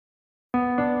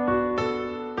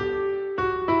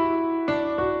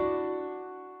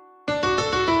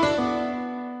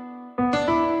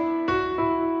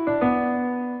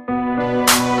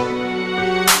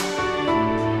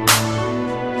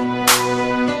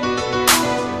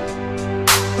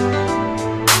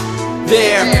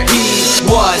There he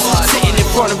was, sitting in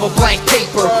front of a blank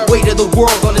paper, weight of the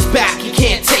world on his back, he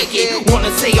can't take it. Wanna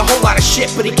say a whole lot of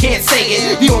shit, but he can't say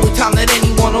it. The only time that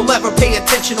anyone will ever pay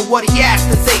attention to what he has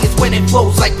to say is when it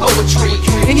flows like poetry.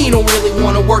 And he don't really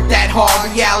wanna work that hard.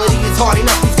 Reality is hard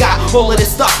enough, he's got all of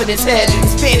this stuff in his head.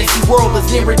 His fantasy world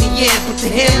is nearing the end, but to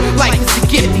him, life is a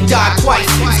gift, he died twice.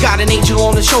 He's got an angel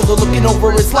on his shoulder looking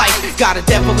over his life. Got a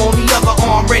devil on the other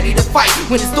arm ready to fight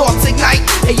when his thoughts ignite.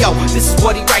 Hey yo, this is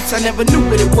what he writes, I never knew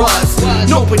what it was.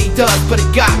 Nobody does, but it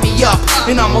got me up.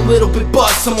 And I'm a little bit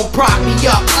buzzed, someone prop me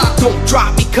up. Don't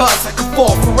drop me cuz I could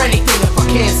fall for anything if I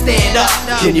can't stand up.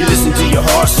 Can you listen to your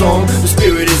heart song? The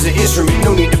spirit is an instrument,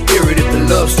 no need to fear it if the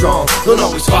love's strong. Don't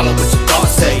always follow what your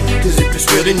thoughts say, cause if it's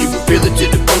real then you will feel it to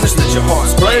the bone. Just let your heart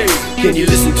play. Can you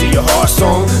listen to your heart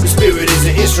song? The spirit is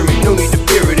an instrument, no need to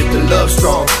fear it if the love's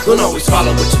strong. Don't always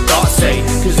follow what your thoughts say,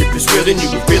 cause if it's real then you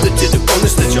will feel it to the bone.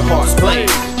 Just let your heart play.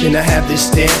 Can I have this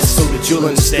stance so that you'll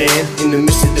understand? In the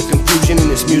midst of the confusion in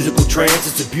this musical trance,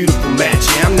 it's a beautiful match.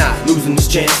 Yeah, I'm not losing this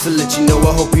chance to let you know.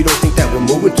 I hope you don't think that we're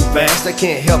moving too fast. I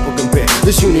can't help but compare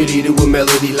this unity to a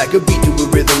melody, like a beat to a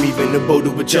rhythm, even a bow to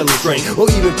a cello string, or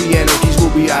even piano keys will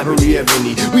be ivory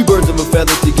ebony. We birds of a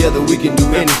feather together, we can do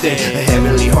anything. A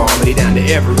heavenly harmony down to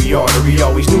every artery.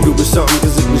 Always knew there was something,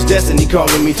 cause it was destiny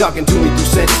calling me, talking to me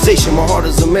through sensation. My heart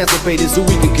is emancipated so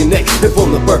we can connect and form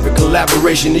the perfect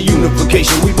collaboration, the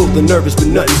unification. We both are nervous but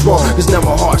nothing's wrong, cause now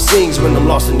my heart sings when I'm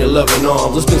lost in your loving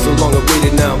arms. It's been so long I've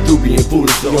waited, now I'm through being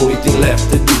foolish. The only thing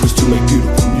left to do is to make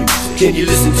beautiful music. Can you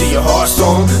listen to your heart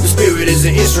song? The spirit is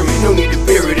an instrument, no need to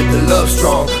fear it if the love's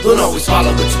strong. Don't always follow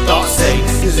what your thoughts say,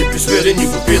 cause if it's real then you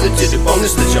will feel it to the bone.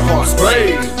 Just let your heart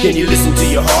play. Can you listen to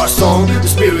your heart song? The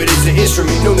spirit is an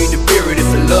instrument, no need to fear it if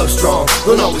the love's strong.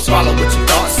 Don't always follow what your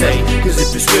thoughts say, cause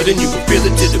if it's real then you will feel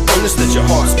it to the bone. Just let your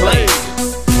heart play.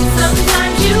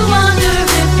 Sometimes you wonder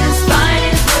if this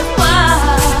fight is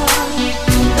worthwhile.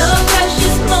 The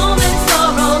precious moments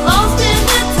are all lost in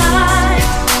the time.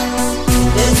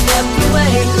 They're stepped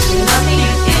away, nothing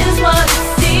is what it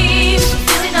seems.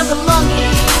 Feeling of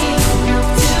belonging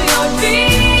to your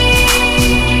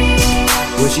dreams.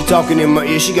 When she talking in my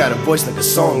ear, she got a voice like a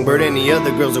songbird. Any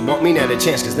other girls that want me not a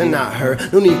chance, cause they're not her.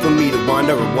 No need for me to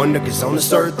wander or wonder, cause on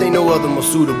this earth ain't no other more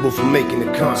suitable for making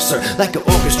a concert. Like an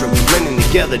orchestra, we blending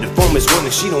together to form as one,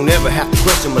 and she don't ever have to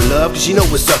question my love, cause she know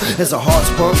what's up. As her heart's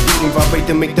pump, beating, vibrate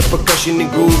to make the percussion and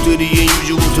groove to the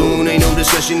unusual tune. Ain't no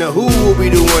discussion of who will be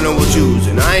the one I will choose.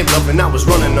 And I ain't bluffing, I was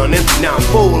running on empty, now I'm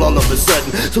full all of a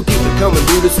sudden. So keep it coming,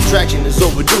 boo, this attraction is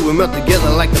overdue. We melt together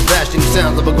like the flashing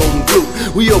sounds of a golden flute.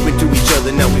 We open to each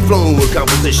other, now we flowing with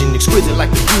composition, exquisite like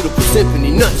a beautiful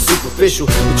symphony, nothing superficial.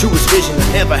 The truest vision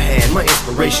I ever had, my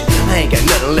inspiration. I ain't got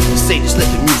nothing left to say, just let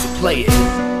the music play it.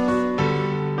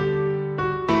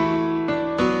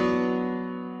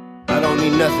 I don't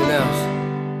need nothing else,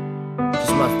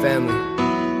 just my family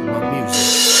and my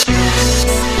music.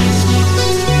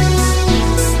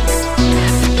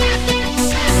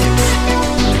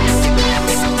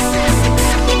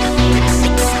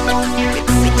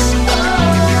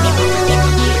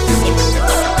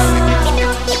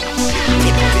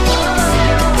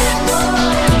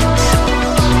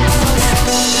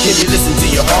 Can you listen to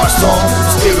your heart song?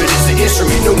 The spirit is an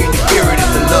instrument, no need to fear it if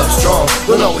the love's strong.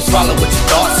 Don't always follow what your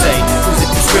thoughts say, cause if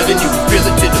it's real then you can feel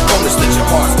it to the bone. Just let your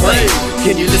heart play.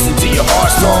 Can you listen to your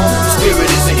heart song? The spirit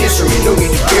is an instrument, no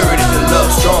need to fear it if the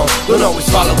love's strong. Don't always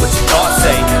follow what your thoughts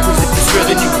say, cause if it's real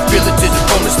then you can feel it to the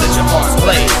bone. Just let your heart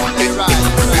play.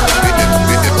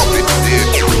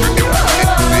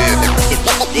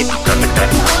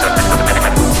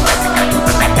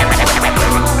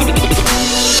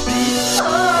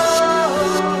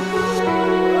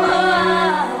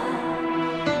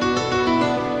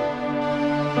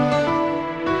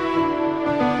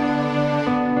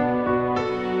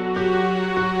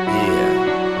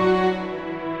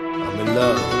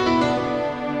 Love,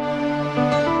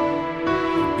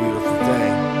 a beautiful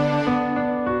thing.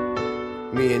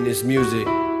 Me and this music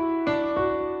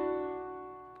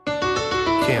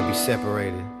can't be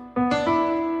separated,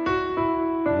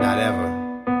 not ever.